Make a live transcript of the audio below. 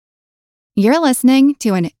You're listening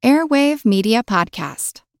to an Airwave Media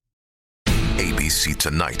Podcast. ABC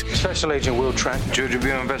Tonight. Special Agent Will Trent, Judge of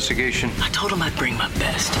your investigation. I told him I'd bring my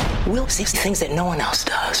best. Will sees things that no one else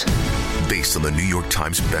does. Based on the New York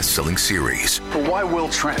Times best-selling series. But why Will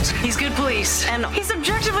Trent? He's good police, and he's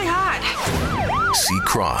objectively hot. See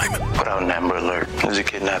crime. Put out an Amber Alert. There's a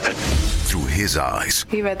kidnapping. Through his eyes.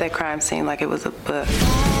 He read that crime scene like it was a book.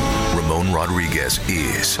 Ramon Rodriguez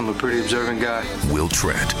is... I'm a pretty observant guy. Will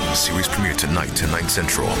Trent. Series premiere tonight, 10/9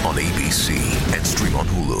 Central on ABC and stream on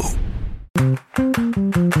Hulu.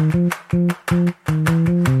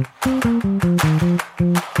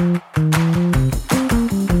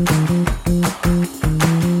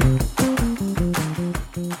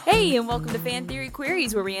 Hey, and welcome to Fan Theory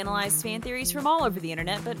Queries, where we analyze fan theories from all over the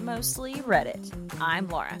internet, but mostly Reddit. I'm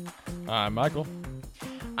Laura. I'm Michael.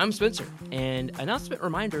 I'm Spencer, and announcement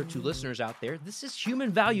reminder to listeners out there, this is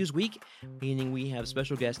Human Values Week, meaning we have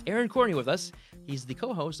special guest Aaron Corney with us. He's the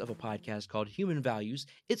co-host of a podcast called Human Values.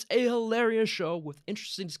 It's a hilarious show with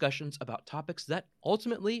interesting discussions about topics that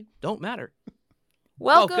ultimately don't matter.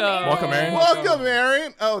 Welcome, Aaron. Welcome, Aaron. Welcome,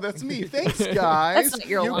 Aaron. Oh, that's me. Thanks, guys. That's not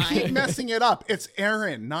your you line. keep messing it up. It's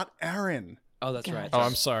Aaron, not Aaron. Oh, that's right. Oh,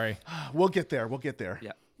 I'm sorry. We'll get there. We'll get there.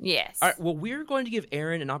 Yeah. Yes. All right, well, we're going to give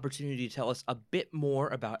Aaron an opportunity to tell us a bit more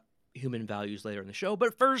about human values later in the show.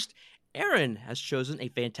 But first, Aaron has chosen a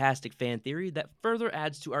fantastic fan theory that further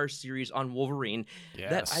adds to our series on Wolverine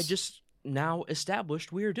that I just now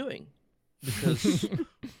established we are doing. Because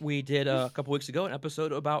we did a couple weeks ago an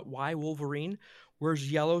episode about why Wolverine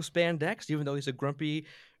wears yellow spandex, even though he's a grumpy,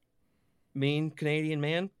 mean Canadian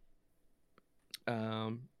man.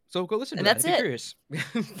 So go listen to that if you're curious.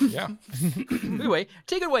 Yeah. Anyway,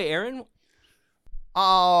 take it away, Aaron.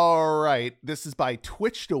 All right. This is by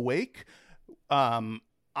Twitched Awake.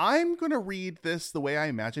 I'm going to read this the way I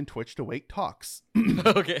imagine Twitched Awake talks.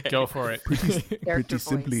 Okay. Go for it. Pretty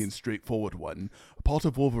simply and straightforward one. Part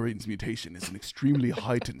of Wolverine's mutation is an extremely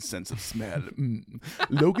heightened sense of smell.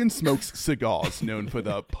 Logan smokes cigars known for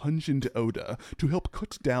their pungent odor to help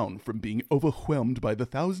cut down from being overwhelmed by the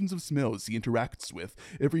thousands of smells he interacts with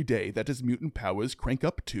every day that his mutant powers crank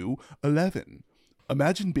up to 11.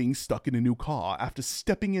 Imagine being stuck in a new car after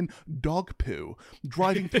stepping in dog poo,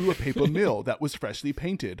 driving through a paper mill that was freshly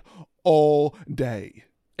painted all day.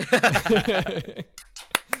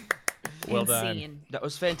 Well Insane. done. That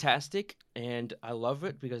was fantastic, and I love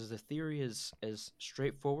it because the theory is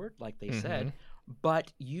straightforward, like they said,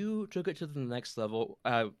 but you took it to the next level,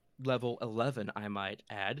 level 11, I might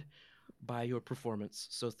add, by your performance.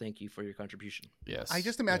 So thank you for your contribution. Yes. I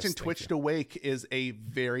just imagine Twitched Awake is a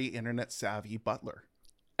very internet-savvy butler.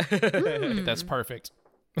 That's perfect.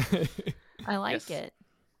 I like it.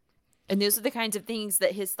 And those are the kinds of things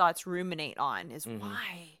that his thoughts ruminate on is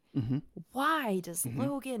why does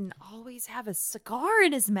Logan always have a cigar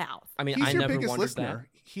in his mouth? I mean, He's I your never biggest wondered listener.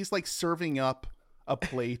 He's like serving up a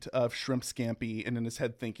plate of shrimp scampi and in his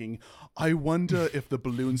head thinking, I wonder if the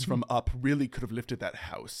balloons from Up really could have lifted that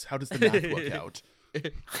house. How does the math work out?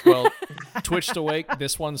 Well, Twitched Awake,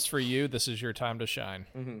 this one's for you. This is your time to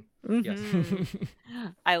shine. Yes.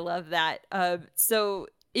 I love that. So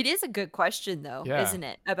it is a good question, though, Yeah. isn't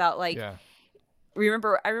it? About like, Yeah. I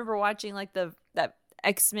remember watching like that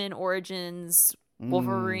X-Men Origins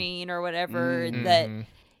Wolverine or whatever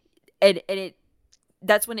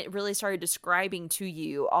that's when it really started describing to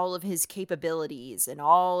you all of his capabilities and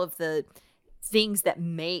all of the things that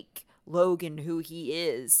make Logan who he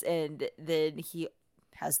is. And then he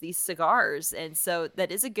has these cigars. And so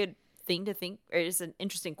that is a good thing to think. It is an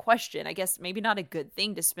interesting question. I guess maybe not a good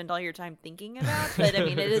thing to spend all your time thinking about, but I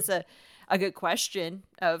mean, it is a good question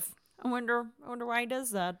of, I wonder why he does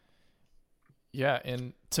that. Yeah,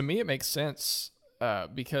 and to me it makes sense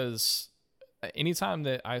because anytime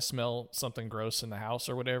that I smell something gross in the house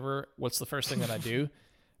or whatever, what's the first thing that I do?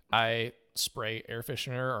 I spray air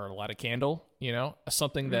freshener or light a candle,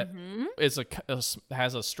 something that is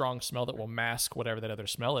has a strong smell that will mask whatever that other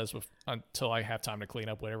smell is until I have time to clean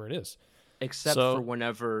up whatever it is. Except for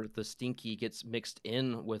whenever the stinky gets mixed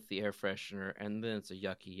in with the air freshener, and then it's a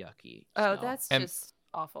yucky Oh, smell. that's just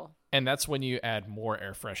awful. And that's when you add more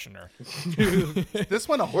air freshener. This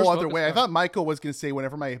went a whole other way. I thought Michael was going to say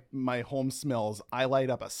whenever my home smells, I light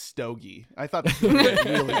up a stogie. I thought that was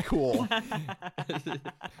really cool.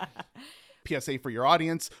 PSA for your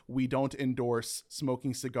audience, we don't endorse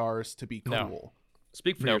smoking cigars to be cool. No.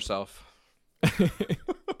 Speak for yourself.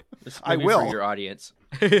 I will. For your audience.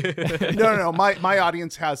 No. My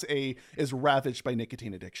audience is ravaged by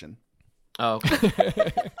nicotine addiction. Oh,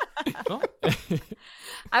 okay. Well,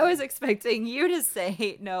 I was expecting you to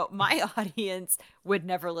say, no, my audience would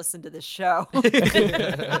never listen to this show.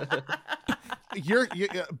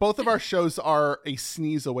 both of our shows are a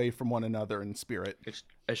sneeze away from one another in spirit. It's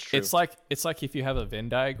true. It's like if you have a Venn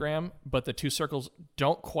diagram, but the two circles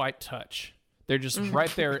don't quite touch. They're just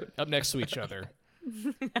right there up next to each other.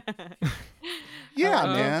 Yeah, I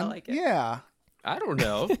man. like it. Yeah. I don't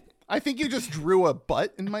know. I think you just drew a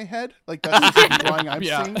butt in my head. Like that's the drawing I'm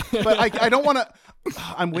seeing. But I don't want to.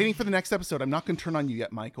 I'm waiting for the next episode. I'm not going to turn on you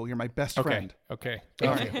yet, Michael. You're my best friend. Okay. All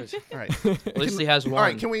right. All right. At least he has one. All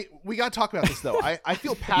right. Can we got to talk about this though? I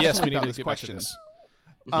feel passionate Yes, we need about to this get back to question. this.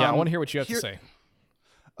 Yeah, I want to hear what you have to say.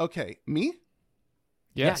 Okay, me?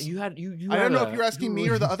 Yes. Yeah, you had you. I don't know if you're asking me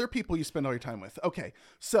or the other people you spend all your time with. Okay,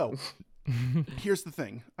 so here's the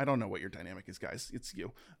thing. I don't know what your dynamic is, guys. It's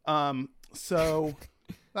you. So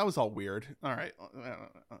that was all weird. All right.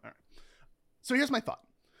 So here's my thought.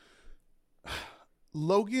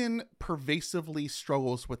 Logan pervasively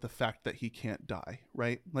struggles with the fact that he can't die,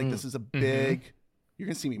 right? Like this is a big... You're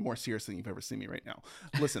going to see me more serious than you've ever seen me right now.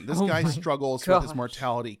 Listen, this guy struggles with his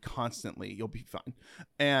mortality constantly. You'll be fine.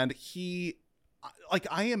 And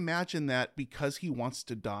I imagine that because he wants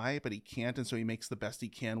to die, but he can't, and so he makes the best he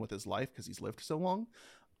can with his life because he's lived so long.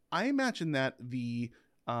 I imagine that the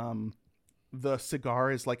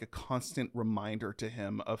cigar is like a constant reminder to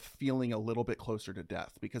him of feeling a little bit closer to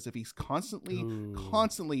death, because if he's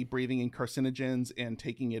constantly breathing in carcinogens and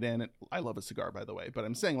taking it in, I love a cigar, by the way, but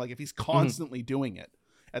I'm saying, like, if he's constantly doing it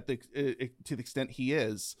to the extent he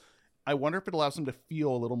is, I wonder if it allows him to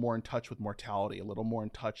feel a little more in touch with mortality, a little more in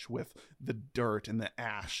touch with the dirt and the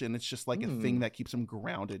ash, and it's just like a thing that keeps him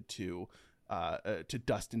grounded to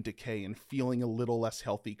dust and decay, and feeling a little less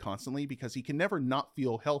healthy constantly, because he can never not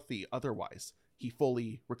feel healthy otherwise. He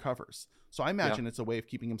fully recovers. So I imagine it's a way of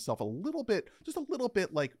keeping himself just a little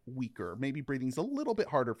bit like weaker. Maybe breathing's a little bit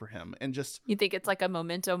harder for him, and just... You think it's like a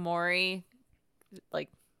memento mori, like,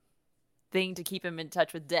 thing to keep him in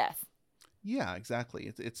touch with death? Yeah,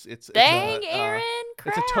 exactly. It's Dang, Aaron!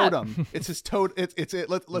 It's a totem. It's his totem.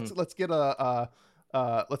 Let's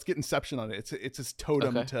get Inception on it. It's his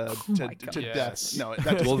totem to death. No,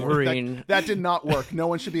 that Wolverine. That did not work. No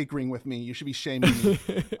one should be agreeing with me. You should be shaming me.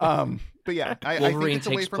 But yeah, Wolverine I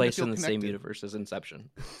think takes place in the connected. same universe as Inception.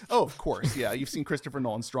 Oh, of course. Yeah, you've seen Christopher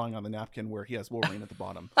Nolan's drawing on the napkin where he has Wolverine at the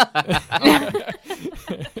bottom. But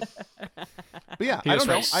yeah, I don't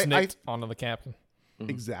know. I onto the captain.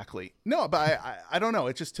 Exactly. No, but I don't know.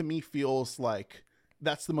 It just, to me, feels like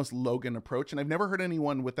that's the most Logan approach, and I've never heard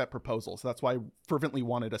anyone with that proposal, so that's why I fervently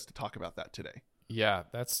wanted us to talk about that today. Yeah,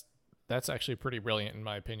 that's actually pretty brilliant in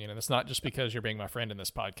my opinion, and it's not just because you're being my friend in this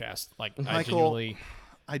podcast. Like, Michael, I genuinely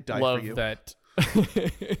love for you. That.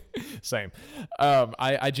 Same.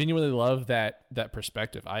 I genuinely love that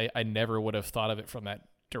perspective. I never would have thought of it from that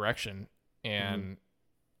direction, and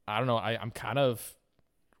I don't know. I'm kind of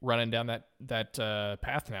running down that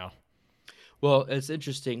path now. Well, it's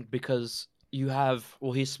interesting because you have,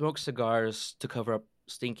 he smokes cigars to cover up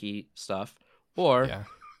stinky stuff, or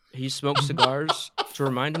he smokes cigars to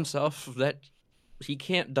remind himself that he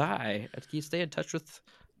can't die. He stay in touch with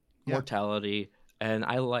mortality, and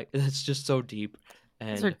it's just so deep.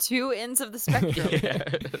 And those are two ends of the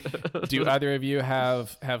spectrum. Do either of you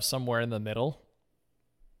have somewhere in the middle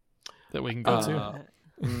that we can go to?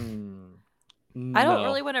 I don't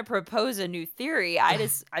really want to propose a new theory. I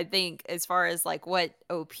think as far as like what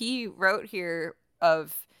OP wrote here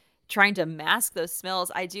of trying to mask those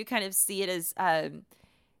smells, I do kind of see it as,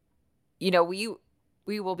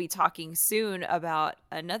 we will be talking soon about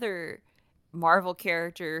another Marvel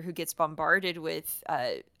character who gets bombarded with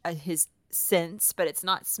his sense, but it's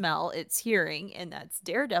not smell, it's hearing, and that's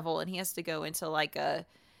Daredevil, and he has to go into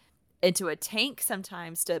into a tank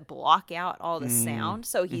sometimes to block out all the sound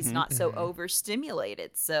so he's not so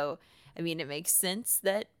overstimulated. So, I mean, it makes sense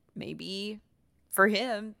that maybe for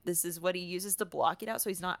him, this is what he uses to block it out so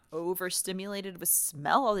he's not overstimulated with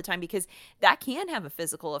smell all the time, because that can have a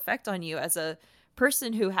physical effect on you as a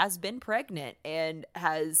person who has been pregnant and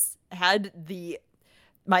has had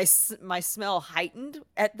my smell heightened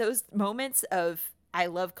at those moments of I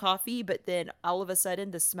love coffee, but then all of a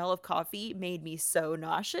sudden the smell of coffee made me so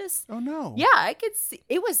nauseous. Oh no. Yeah, I could see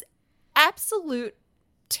it was absolute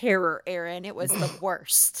terror, Aaron. It was the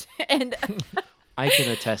worst. And I can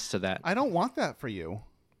attest to that. I don't want that for you.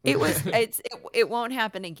 It won't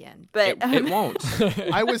happen again. But it won't.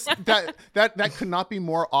 I was that could not be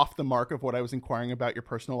more off the mark of what I was inquiring about your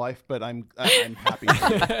personal life, but I'm happy.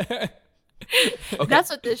 Okay. That's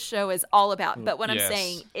what this show is all about. But what I'm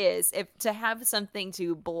saying is, if to have something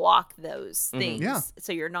to block those things,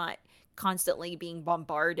 so you're not constantly being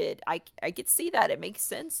bombarded. I could see that. It makes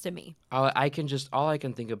sense to me. All I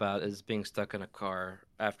can think about is being stuck in a car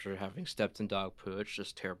after having stepped in dog poo. It's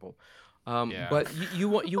just terrible. But you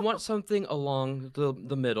want something along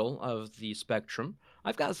the middle of the spectrum.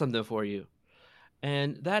 I've got something for you,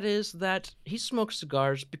 and that is that he smokes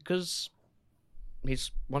cigars because he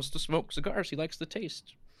wants to smoke cigars. He likes the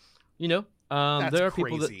taste. There are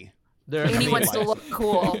people that And he wants to look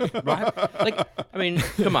cool. right?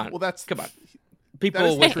 Come on. Well, come on. People that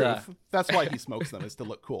is with the truth. That's why he smokes them, is to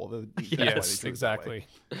look cool. That's why they Yes, drink exactly.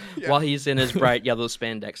 while he's in his bright yellow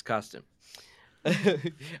spandex costume.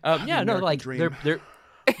 Dream. They're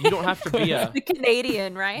you don't have to be a The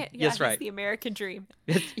Canadian, right? Yeah, Yes, right. It's the American dream.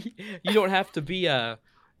 you don't have to be a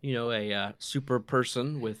super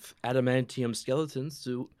person with adamantium skeletons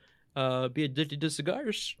to be addicted to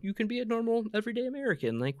cigars. You can be a normal everyday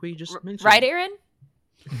American, like we just mentioned. Right, Aaron?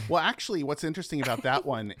 Well, actually, what's interesting about that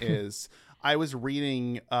one is I was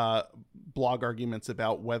reading blog arguments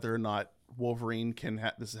about whether or not Wolverine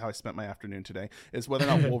can this is how I spent my afternoon today, is whether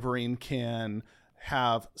or not Wolverine can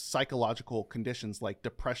have psychological conditions like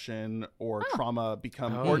depression or trauma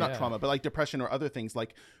not trauma, but like depression or other things,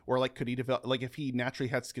 could he develop, like if he naturally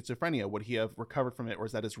had schizophrenia, would he have recovered from it, or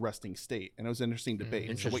is that his resting state? And it was an interesting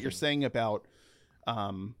debate. So what you're saying about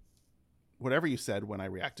whatever you said when I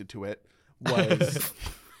reacted to it was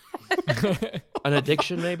An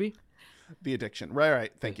addiction, maybe? The addiction.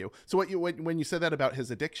 Right. Thank you. So when you said that about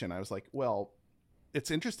his addiction, I was like, well, it's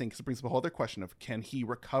interesting because it brings up a whole other question of, can he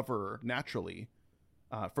recover naturally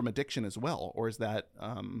from addiction as well? Or is that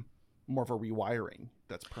more of a rewiring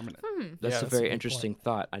that's permanent? That's a very interesting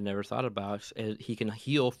thought. I never thought about. He can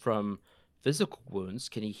heal from physical wounds.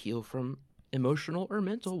 Can he heal from emotional or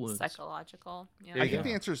mental wounds? Psychological. Yeah. I think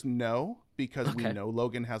the answer is no, because we know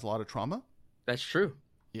Logan has a lot of trauma. That's true.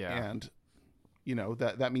 Yeah. And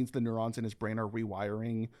that means the neurons in his brain are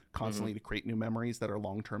rewiring constantly to create new memories that are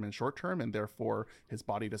long-term and short-term, and therefore his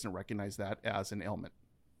body doesn't recognize that as an ailment.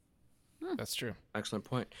 That's true. Excellent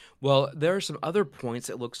point. Well, there are some other points,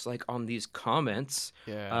 it looks like, on these comments.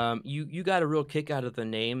 Yeah. You got a real kick out of the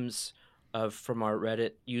names from our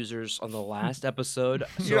Reddit users on the last episode.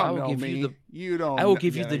 So I will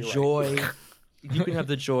give you the joy. You can have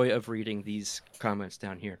the joy of reading these comments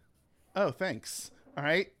down here. Oh, thanks. All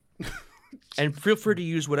right. And feel free to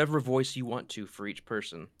use whatever voice you want to for each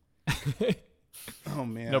person. Oh,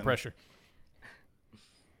 man. No pressure.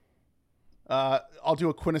 I'll do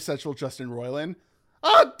a quintessential Justin Roiland.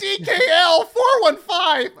 Oh, DKL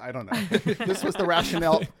 415. I don't know. This was the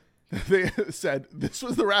rationale. They said this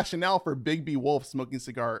was the rationale for Big B Wolf smoking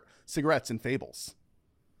cigarettes in Fables.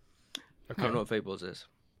 Okay. I don't know what Fables is.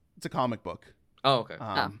 It's a comic book. Oh, okay.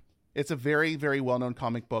 It's a very, very well-known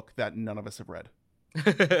comic book that none of us have read.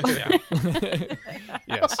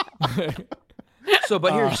 Yes. So,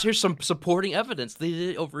 but here's some supporting evidence. They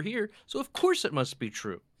did it over here, so of course it must be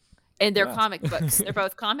true. And they're comic books. They're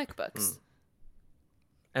both comic books.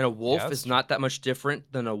 And a wolf is not that much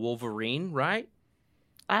different than a Wolverine, right?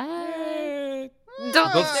 Don't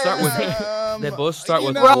They both start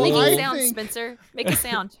with We're all wolf. making sounds, Spencer. Make a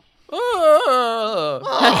sound. Oh,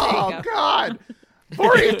 God.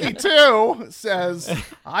 Boriki 2 says,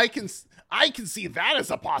 I can see that as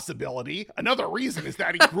a possibility. Another reason is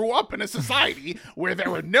that he grew up in a society where there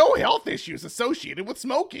were no health issues associated with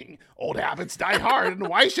smoking. Old habits die hard, and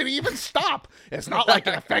why should he even stop? It's not like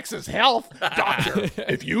it affects his health. Doctor,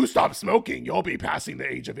 if you stop smoking, you'll be passing the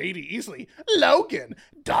age of 80 easily. Logan,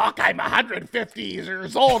 Doc, I'm 150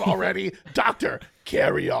 years old already. Doctor,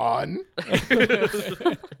 carry on.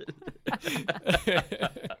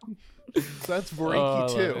 So that's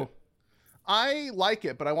Boriki 2. I like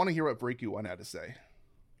it, but I want to hear what Boriki 1 had to say.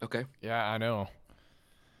 Okay. Yeah, I know.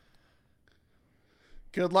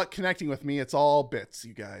 Good luck connecting with me. It's all bits,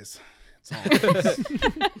 you guys. It's all bits.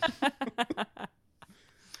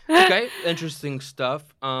 Okay, interesting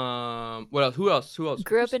stuff. What else? Who else?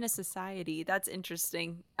 Grew up in a society. That's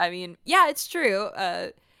interesting. I mean, yeah, it's true.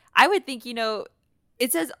 I would think,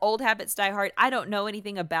 it says old habits die hard. I don't know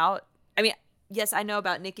anything about, yes, I know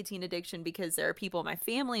about nicotine addiction because there are people in my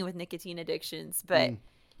family with nicotine addictions, but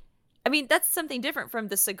that's something different from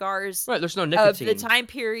the cigars. Right, there's no nicotine. Of the time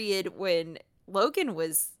period when Logan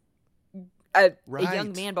was a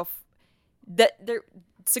young man.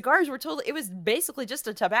 Cigars were totally, it was basically just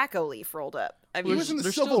a tobacco leaf rolled up. It was in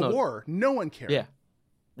the Civil War. No one cared.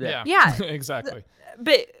 Yeah. Exactly.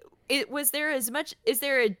 But is there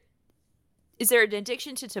an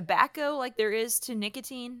addiction to tobacco like there is to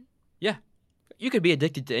nicotine? Yeah. You could be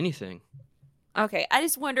addicted to anything. Okay, I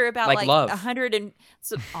just wonder about like love. 100 and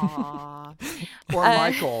so. Aww. Poor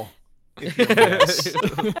Michael. Yes.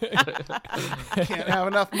 Can't have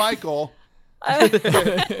enough Michael.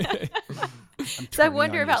 So I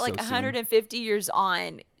wonder about like 150 years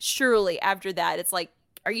on. Surely after that, it's like,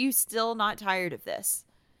 are you still not tired of this?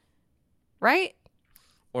 Right?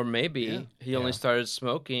 Or maybe he only started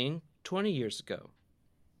smoking 20 years ago.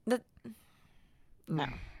 No.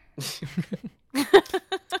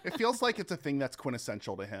 It feels like it's a thing that's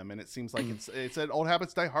quintessential to him, and it seems like it's an old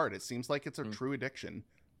habits die hard. It seems like it's a true addiction.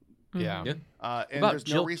 Yeah. And there's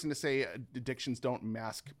no reason to say addictions don't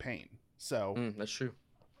mask pain. So that's true.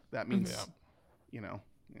 That means, you know.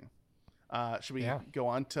 Yeah. Should we go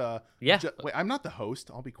on to? Yeah. Wait, I'm not the host.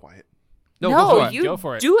 I'll be quiet. No, you go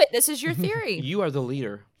for it. Do it. This is your theory. You are the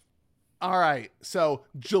leader. All right. So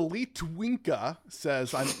Jalitwinka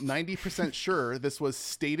says, I'm 90% sure this was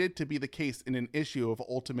stated to be the case in an issue of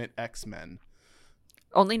Ultimate X-Men.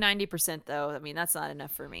 Only 90% though. I mean, that's not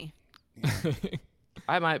enough for me. Yeah.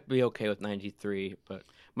 I might be okay with 93, but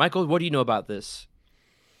Michael, what do you know about this?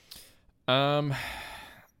 Man,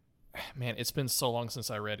 it's been so long since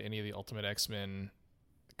I read any of the Ultimate X-Men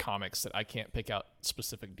comics that I can't pick out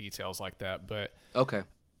specific details like that. But okay,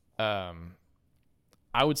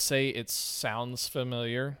 I would say it sounds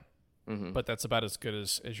familiar, but that's about as good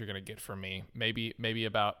as you're gonna get from me. Maybe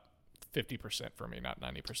about 50% for me, not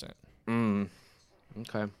 90%.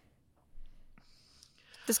 Okay.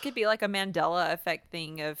 This could be like a Mandela effect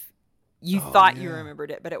thing of you thought you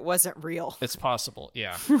remembered it, but it wasn't real. It's possible,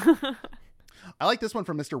 yeah. I like this one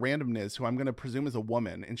from Mr. Randomness, who I'm going to presume is a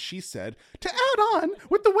woman, and she said, to add on,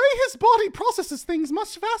 with the way his body processes things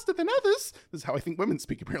much faster than others, this is how I think women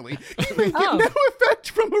speak apparently, he may get no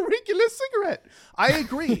effect from a regular cigarette. I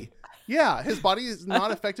agree. Yeah, his body is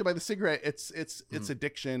not affected by the cigarette. It's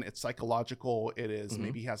addiction. It's psychological. It is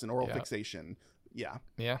maybe he has an oral fixation. Yeah.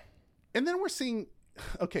 Yeah. And then we're seeing,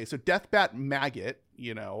 okay, so Deathbat Maggot,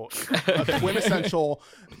 a quintessential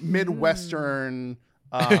Midwestern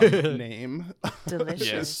name.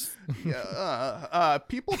 Delicious.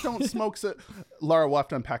 People don't smoke. Laura, we'll have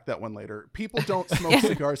to unpack that one later. People don't smoke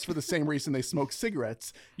cigars for the same reason they smoke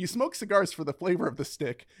cigarettes. You smoke cigars for the flavor of the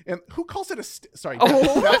stick. And who calls it a sorry,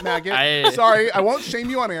 that maggot. Sorry, I won't shame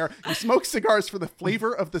you on air. You smoke cigars for the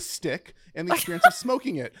flavor of the stick and the experience of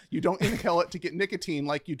smoking it. You don't inhale it to get nicotine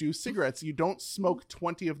like you do cigarettes. You don't smoke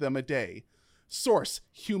 20 of them a day. Source: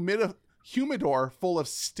 humidor full of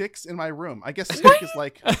sticks in my room. I guess stick is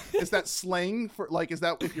like, is that slang for like, is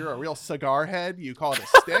that if you're a real cigar head, you call it a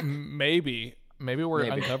stick? Maybe we're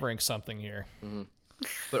uncovering something here.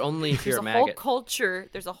 But only if you're a maggot.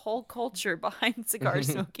 maggot. There's a whole culture behind cigar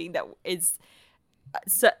smoking that is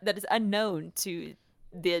unknown to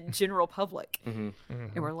the general public. And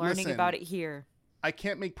we're learning about it here. I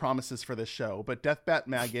can't make promises for this show, but Deathbat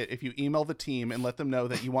Maggot, if you email the team and let them know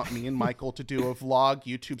that you want me and Michael to do a vlog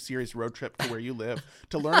YouTube series road trip to where you live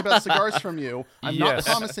to learn about cigars from you, I'm not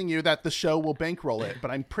promising you that the show will bankroll it,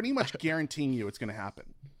 but I'm pretty much guaranteeing you it's going to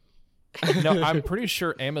happen. No, I'm pretty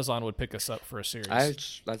sure Amazon would pick us up for a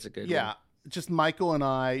series. That's a good one. Yeah, just Michael and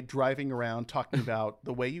I driving around talking about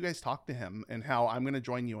the way you guys talk to him and how I'm going to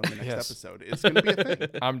join you in the next episode. It's going to be a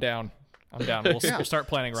thing. I'm down. We'll start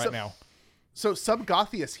planning right now. So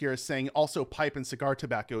Subgothius here is saying also pipe and cigar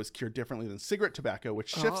tobacco is cured differently than cigarette tobacco, which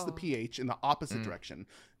shifts the pH in the opposite direction. And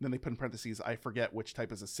then they put in parentheses, I forget which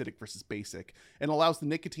type is acidic versus basic, and allows the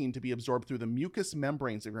nicotine to be absorbed through the mucous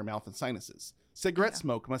membranes of your mouth and sinuses. Cigarette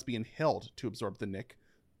smoke must be inhaled to absorb the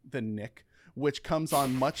nick, which comes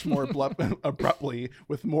on much more abruptly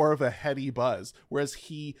with more of a heady buzz, whereas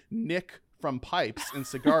nick from pipes and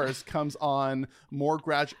cigars comes on more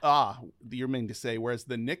you're meaning to say, whereas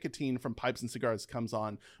the nicotine from pipes and cigars comes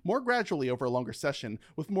on more gradually over a longer session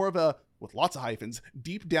with more of a, with lots of hyphens,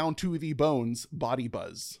 deep down to the bones body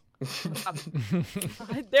buzz.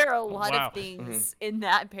 There are a lot of things in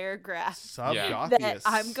that paragraph that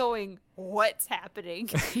I'm going, what's happening?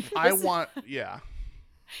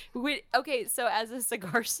 Okay, so as a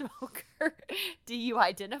cigar smoker, do you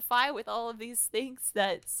identify with all of these things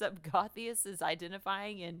that Subgothius is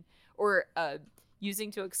identifying or using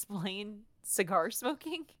to explain cigar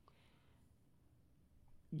smoking?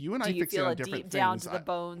 You and I fixate on different things. Do you feel a deep down to the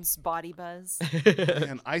bones body buzz?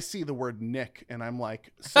 And I see the word nick, and I'm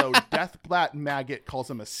like, so Deathbat Maggot calls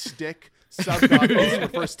him a stick. Subgothius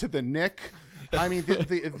refers to the nick. I mean,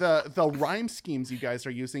 the rhyme schemes you guys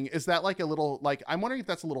are using, is that like a little, like, I'm wondering if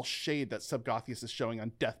that's a little shade that Subgothius is showing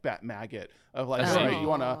on Deathbat Maggot of like,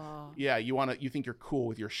 you think you're cool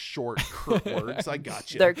with your short, curt words. I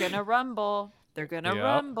got you. They're going to rumble. They're going to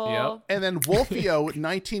rumble. Yep. And then Wolfio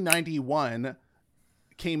 1991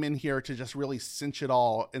 came in here to just really cinch it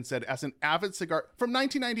all and said, as an avid cigar from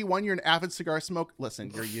 1991, you're an avid cigar smoker.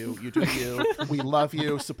 Listen, you're you do you. We love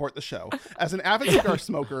you. Support the show. As an avid cigar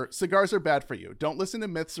smoker, cigars are bad for you. Don't listen to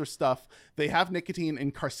myths or stuff. They have nicotine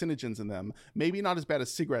and carcinogens in them. Maybe not as bad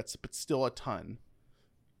as cigarettes, but still a ton.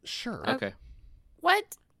 Sure. Okay.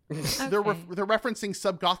 What? They're referencing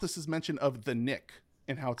Subgothus's mention of the nick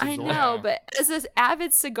and how it's I absorbed. know, but as an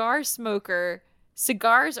avid cigar smoker,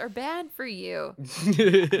 cigars are bad for you.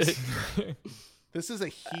 This is a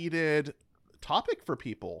heated topic for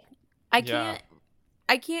people. I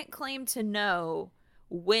can't claim to know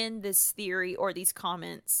when this theory or these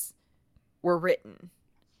comments were written,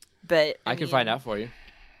 but I can find out for you.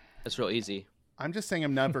 It's real easy. I'm just saying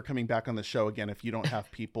I'm never coming back on the show again if you don't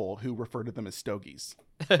have people who refer to them as stogies.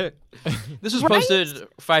 This was posted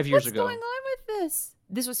 5 years ago. What's going on with this?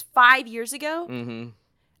 This was 5 years ago? Mm-hmm.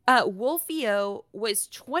 Wolfio was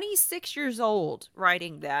 26 years old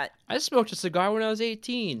writing that. I smoked a cigar when I was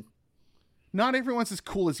 18. Not everyone's as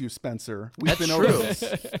cool as you, Spencer. We've That's been true. over this.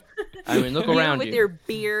 I mean, look around with you. your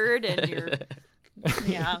beard and your...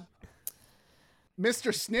 Yeah.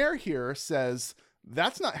 Mr. Snare here says,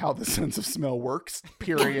 that's not how the sense of smell works,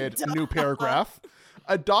 period, new paragraph.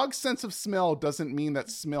 A dog's sense of smell doesn't mean that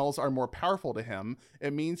smells are more powerful to him.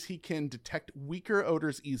 It means he can detect weaker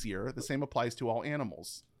odors easier. The same applies to all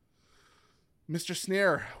animals. Mr.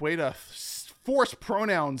 Snare, way to force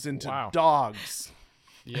pronouns into dogs.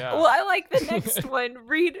 Yeah. Well, I like the next one.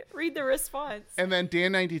 Read the response. And then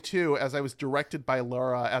Dan92, as I was directed by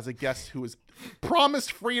Laura as a guest who was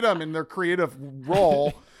promised freedom in their creative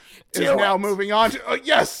role, is now moving on to,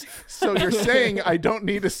 yes! So you're saying I don't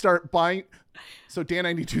need to start buying... So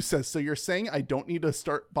Dan92 says, so you're saying I don't need to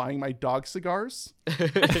start buying my dog cigars?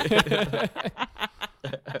 These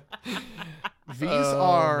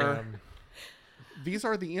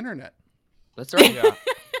are the internet. That's right. Yeah.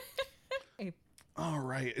 All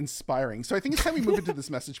right, inspiring. So I think it's time we move into this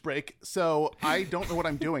message break. So I don't know what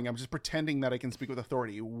I'm doing. I'm just pretending that I can speak with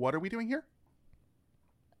authority. What are we doing here?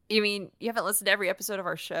 You mean you haven't listened to every episode of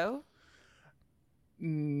our show?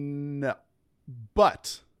 No.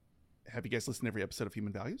 But have you guys listened to every episode of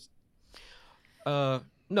Human Values? No.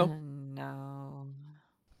 No.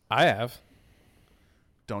 I have.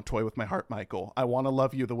 Don't toy with my heart, Michael. I want to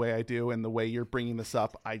love you the way I do, and the way you're bringing this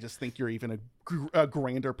up, I just think you're even a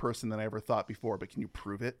grander person than I ever thought before, but can you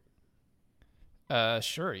prove it?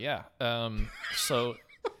 Sure, yeah. So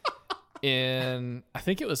in, I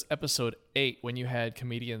think it was episode 8, when you had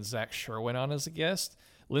comedian Zach Sherwin on as a guest,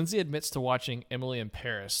 Lindsay admits to watching Emily in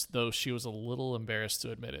Paris, though she was a little embarrassed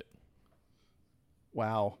to admit it.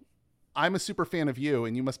 Wow. I'm a super fan of you,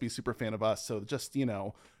 and you must be a super fan of us, so just,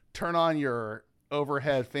 turn on your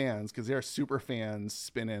overhead fans, because they're super fans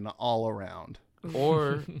spinning all around.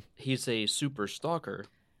 Or he's a super stalker.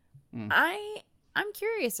 I'm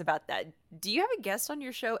curious about that. Do you have a guest on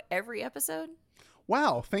your show every episode?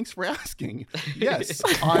 Wow, thanks for asking. Yes,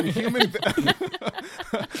 on Human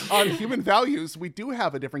Values, we do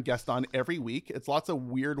have a different guest on every week. It's lots of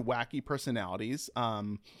weird, wacky personalities.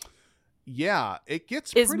 Yeah, it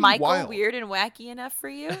gets Is pretty Michael wild. weird and wacky enough for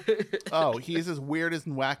you? Oh, he is as weird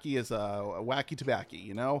and wacky as a wacky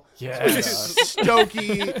tobacco, Yeah. Like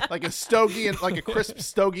a stogie, and like a crisp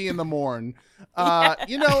stogie in the morn.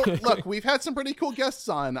 Look, we've had some pretty cool guests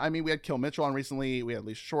on. I mean, we had Kill Mitchell on recently. We had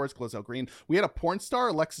Lisa Shores, Glozell Green. We had a porn star,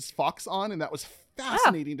 Alexis Fox, on, and that was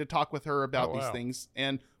fascinating to talk with her about these things.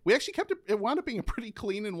 And we actually kept it wound up being a pretty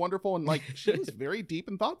clean and wonderful, and she was very deep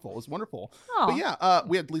and thoughtful. It was wonderful. Oh. But yeah,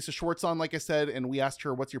 we had Lisa Schwartz on, like I said, and we asked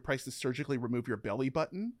her, what's your price to surgically remove your belly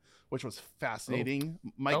button, which was fascinating.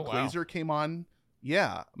 Mike Glazer came on.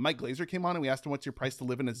 Yeah, Mike Glazer came on, and we asked him, what's your price to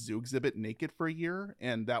live in a zoo exhibit naked for a year?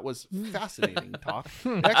 And that was fascinating talk.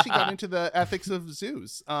 It actually got into the ethics of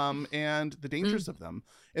zoos and the dangers of them.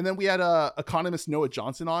 And then we had economist Noah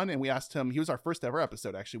Johnson on, and we asked him, he was our first ever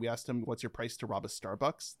episode, actually. We asked him, what's your price to rob a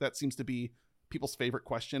Starbucks? That seems to be people's favorite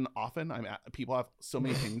question often. People have so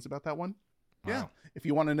many opinions about that one. Wow. Yeah. If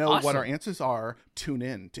you want to know what our answers are, tune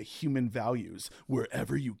in to Human Values,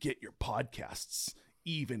 wherever you get your podcasts.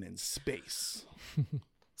 Even in space.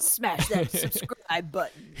 Smash that subscribe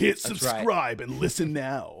button. Hit subscribe and listen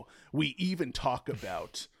now. We even talk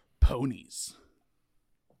about ponies.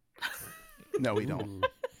 No, we don't.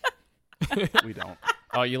 We don't.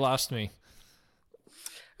 Oh, you lost me.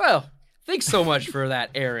 Well, thanks so much for that,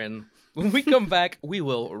 Aaron. When we come back, we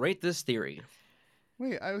will rate this theory.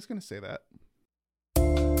 Wait, I was going to say that.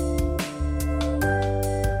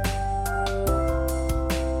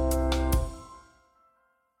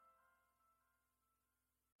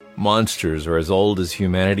 Monsters are as old as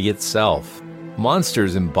humanity itself.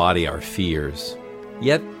 Monsters embody our fears.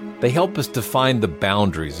 Yet, they help us define the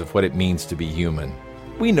boundaries of what it means to be human.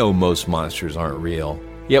 We know most monsters aren't real,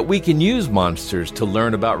 yet we can use monsters to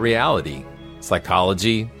learn about reality,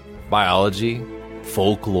 psychology, biology,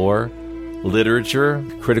 folklore, literature,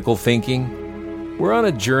 critical thinking. We're on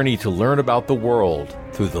a journey to learn about the world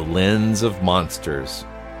through the lens of monsters,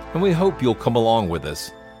 and we hope you'll come along with us.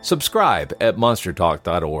 Subscribe at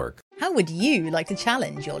monstertalk.org. How would you like to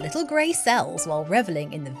challenge your little grey cells while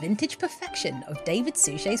reveling in the vintage perfection of David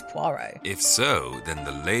Suchet's Poirot? If so, then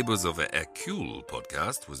the Labors of a Hercule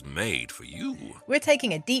podcast was made for you. We're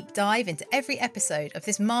taking a deep dive into every episode of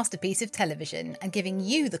this masterpiece of television and giving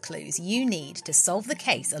you the clues you need to solve the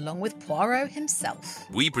case along with Poirot himself.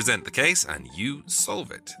 We present the case and you solve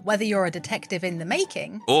it. Whether you're a detective in the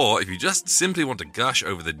making, or if you just simply want to gush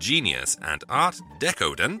over the genius and art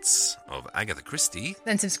decadence of Agatha Christie,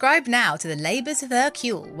 then subscribe now to the Labours of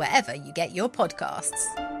Hercule wherever you get your podcasts.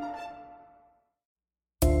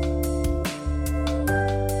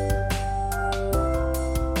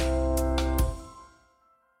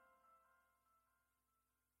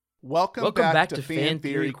 Welcome back to Fan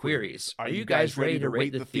Theory Queries. Are you guys ready to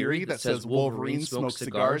rate the theory that says Wolverine smokes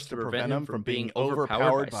cigars to prevent him from being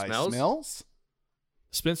overpowered by smells?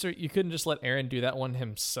 Spencer, you couldn't just let Aaron do that one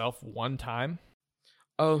himself one time?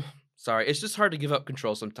 Oh, sorry. It's just hard to give up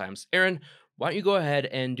control sometimes. Aaron, why don't you go ahead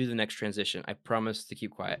and do the next transition? I promise to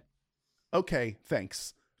keep quiet. Okay,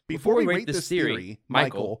 thanks. Before we rate this theory,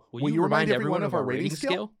 Michael, will you remind everyone of our rating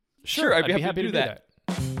scale? Sure, I'd be happy to do that.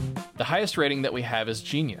 The highest rating that we have is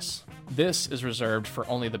Genius. This is reserved for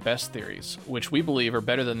only the best theories, which we believe are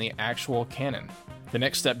better than the actual canon. The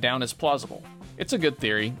next step down is Plausible. It's a good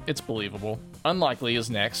theory, it's believable. Unlikely is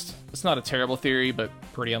next. It's not a terrible theory, but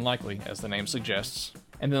pretty unlikely, as the name suggests.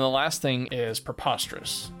 And then the last thing is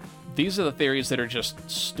Preposterous. These are the theories that are just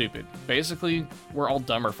stupid. Basically, we're all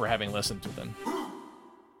dumber for having listened to them.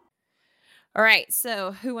 All right,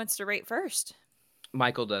 so who wants to rate first?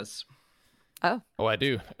 Michael does. Oh, I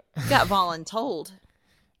do. Got voluntold.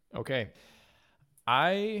 Okay.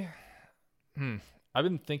 I've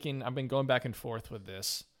been thinking, I've been going back and forth with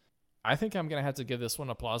this. I think I'm going to have to give this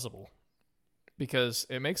one a Plausible. Because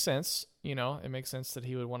it makes sense, it makes sense that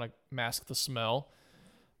he would want to mask the smell.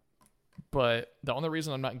 But the only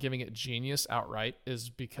reason I'm not giving it Genius outright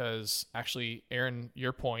is because, actually, Aaron,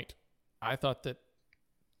 your point, I thought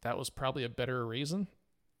that was probably a better reason.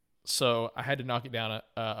 So I had to knock it down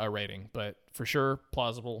a rating, but for sure,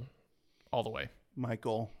 Plausible all the way.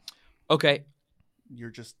 Michael. Okay.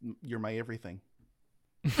 You're my everything.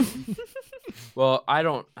 Well, I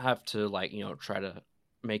don't have to try to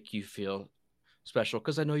make you feel special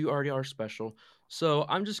because I know you already are special. So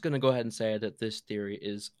I'm just going to go ahead and say that this theory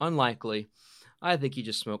is unlikely. I think he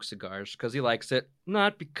just smokes cigars because he likes it,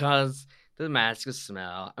 not because the mask is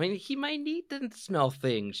smell. I mean, he might need to smell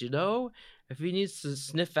things, if he needs to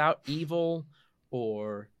sniff out evil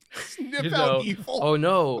or sniff out evil. Oh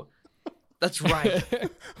no, that's right.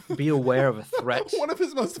 Be aware of a threat. One of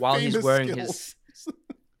his most while famous he's wearing skills.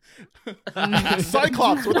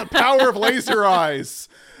 Cyclops with the power of laser eyes.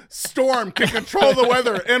 Storm can control the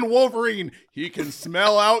weather, and Wolverine, he can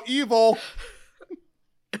smell out evil.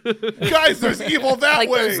 Guys, there's evil that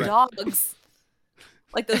way. Those dogs.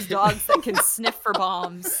 Like those dogs that can sniff for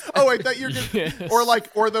bombs. Oh, wait, that you're good. Yes.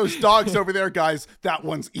 Or those dogs over there, guys. That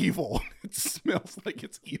one's evil. It smells like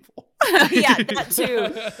it's evil. Yeah, that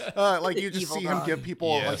too. You just see him give people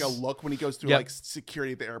a look when he goes through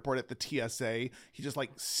security at the airport at the TSA. He just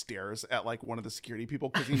stares at one of the security people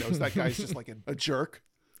because he knows that guy's just a jerk.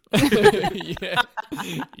 Yeah.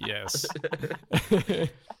 Yes.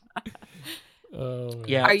 Oh,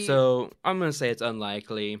 yeah. So I'm gonna say it's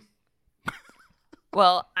unlikely.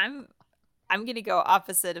 Well, I'm going to go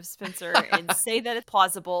opposite of Spencer and say that it's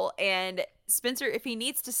plausible. And Spencer, if he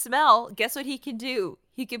needs to smell, guess what he can do?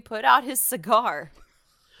 He can put out his cigar.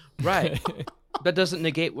 Right. That doesn't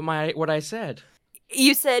negate what I said.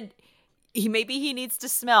 You said maybe he needs to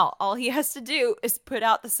smell. All he has to do is put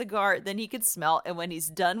out the cigar, then he can smell. And when he's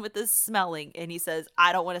done with his smelling and he says,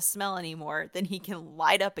 I don't want to smell anymore, then he can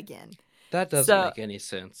light up again. That doesn't make any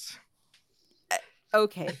sense.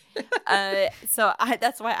 Okay. So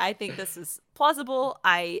that's why I think this is plausible.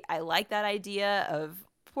 I like that idea of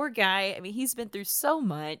poor guy. I mean, he's been through so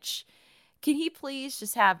much. Can he please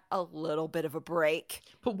just have a little bit of a break?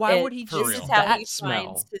 But why would he just how he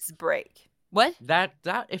finds his break? What? That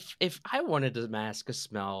if I wanted to mask a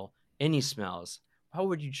smell, any smells, how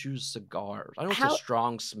would you choose cigars? I know it's a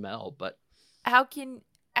strong smell, but how can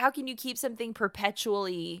you keep something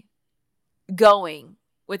perpetually going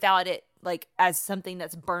without it as something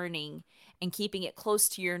that's burning and keeping it close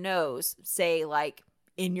to your nose, say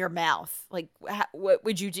in your mouth. Like, what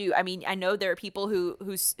would you do? I mean, I know there are people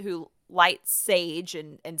who light sage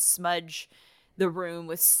and smudge the room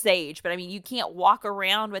with sage, but I mean, you can't walk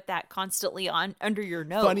around with that constantly under your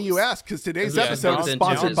nose. Funny you ask, because today's episode is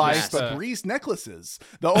sponsored by Febreze necklaces,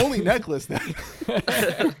 the only necklace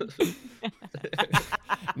that.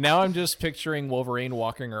 Now I'm just picturing Wolverine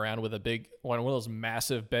walking around with one of those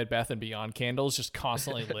massive Bed Bath & Beyond candles just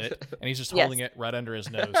constantly lit, and he's just holding it right under his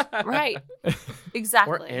nose. Right.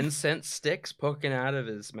 Exactly. Or incense sticks poking out of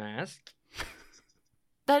his mask.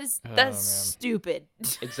 That's stupid.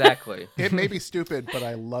 Exactly. It may be stupid, but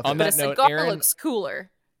I love On it. But that a note, cigar Aaron, looks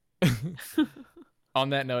cooler.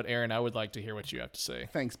 On that note, Aaron, I would like to hear what you have to say.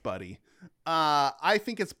 Thanks, buddy. I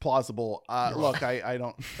think it's plausible. Look, I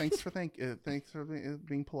don't. Thanks for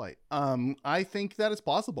being polite. I think that it's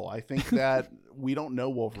plausible. I think that we don't know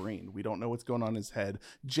Wolverine. We don't know what's going on in his head.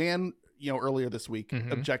 Jan, earlier this week,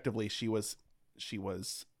 objectively, she was.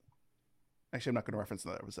 Actually, I'm not going to reference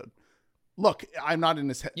another episode. Look, I'm not in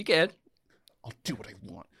his head. You can. I'll do what I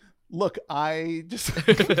want. Look, I'm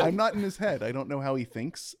not in his head. I don't know how he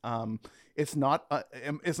thinks. It's not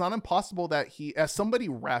impossible that he, as somebody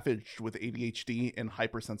ravaged with ADHD and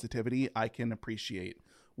hypersensitivity, I can appreciate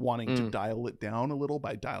wanting to dial it down a little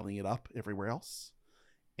by dialing it up everywhere else.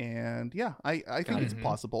 And yeah, I think it's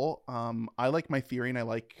possible. I like my theory and I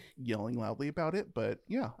like yelling loudly about it, but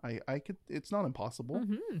yeah, I could, it's not impossible.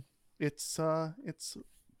 Mm-hmm. It's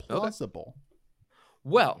plausible. Okay.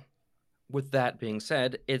 Well, with that being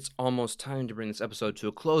said, it's almost time to bring this episode to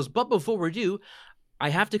a close. But before we do, I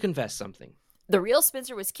have to confess something. The real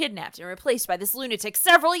Spencer was kidnapped and replaced by this lunatic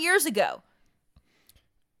several years ago.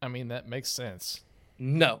 I mean, that makes sense.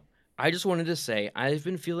 No. I just wanted to say I've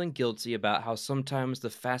been feeling guilty about how sometimes the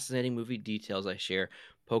fascinating movie details I share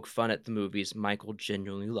poke fun at the movies Michael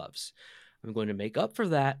genuinely loves. I'm going to make up for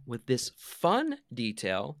that with this fun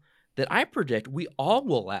detail that I predict we all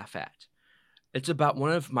will laugh at. It's about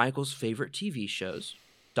one of Michael's favorite TV shows,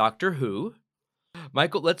 Doctor Who.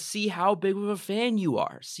 Michael, let's see how big of a fan you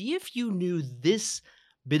are. See if you knew this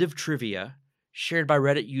bit of trivia shared by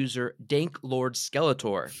Reddit user Dank Lord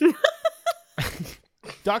Skeletor.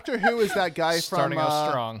 Doctor Who is that guy Starting out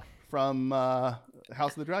strong. From House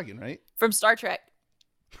of the Dragon, right? From Star Trek.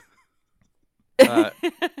 No,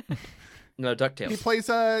 DuckTales. He plays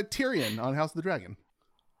Tyrion on House of the Dragon.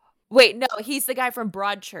 Wait, no, he's the guy from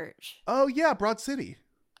Broadchurch. Oh yeah, Broad City.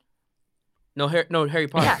 No, Harry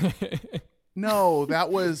Potter. Yeah. No, that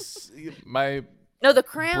was my The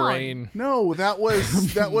Crown. brain. No, that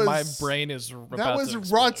was My brain is about that was to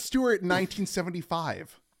Rod explode. Stewart in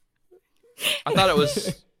 1975. I thought it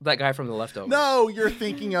was that guy from The Leftovers. No, you're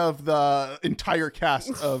thinking of the entire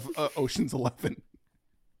cast of Ocean's 11.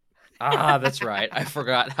 Ah, that's right. I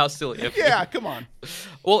forgot. How silly of me. Yeah, come on.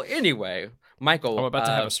 Well, anyway, Michael. I'm about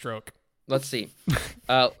to have a stroke. Let's see.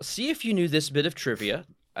 See if you knew this bit of trivia.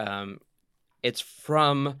 It's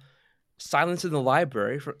from Silence in the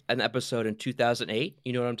Library, for an episode in 2008.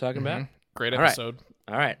 You know what I'm talking about? Great All right. episode.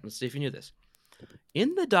 All right, let's see if you knew this.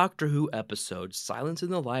 In the Doctor Who episode Silence in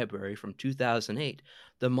the Library from 2008,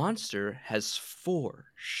 the monster has 4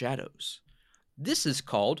 shadows. This is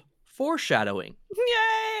called foreshadowing.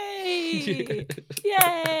 Yay!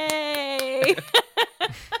 Yay!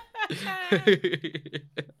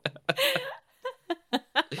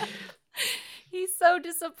 He's so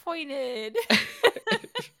disappointed.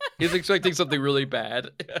 He's expecting something really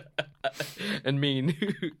bad and mean,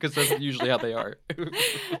 because that's usually how they are.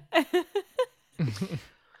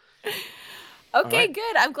 Okay,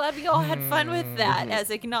 good. I'm glad we all had fun with that, as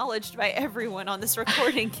acknowledged by everyone on this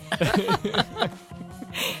recording.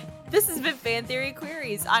 This has been Fan Theory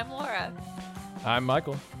Queries. I'm Laura. I'm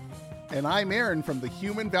Michael. And I'm Aaron from the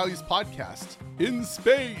Human Values Podcast, In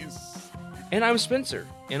Space. And I'm Spencer.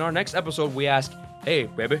 In our next episode, we ask, hey,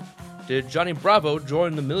 baby, did Johnny Bravo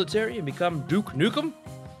join the military and become Duke Nukem?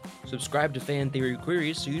 Subscribe to Fan Theory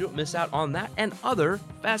Queries so you don't miss out on that and other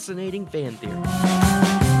fascinating fan theories.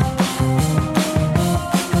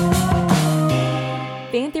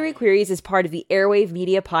 Fan Theory Queries is part of the Airwave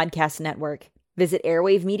Media Podcast Network. Visit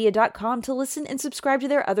airwavemedia.com to listen and subscribe to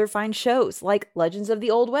their other fine shows like Legends of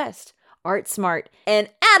the Old West, Art Smart, and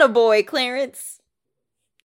Attaboy, Clarence!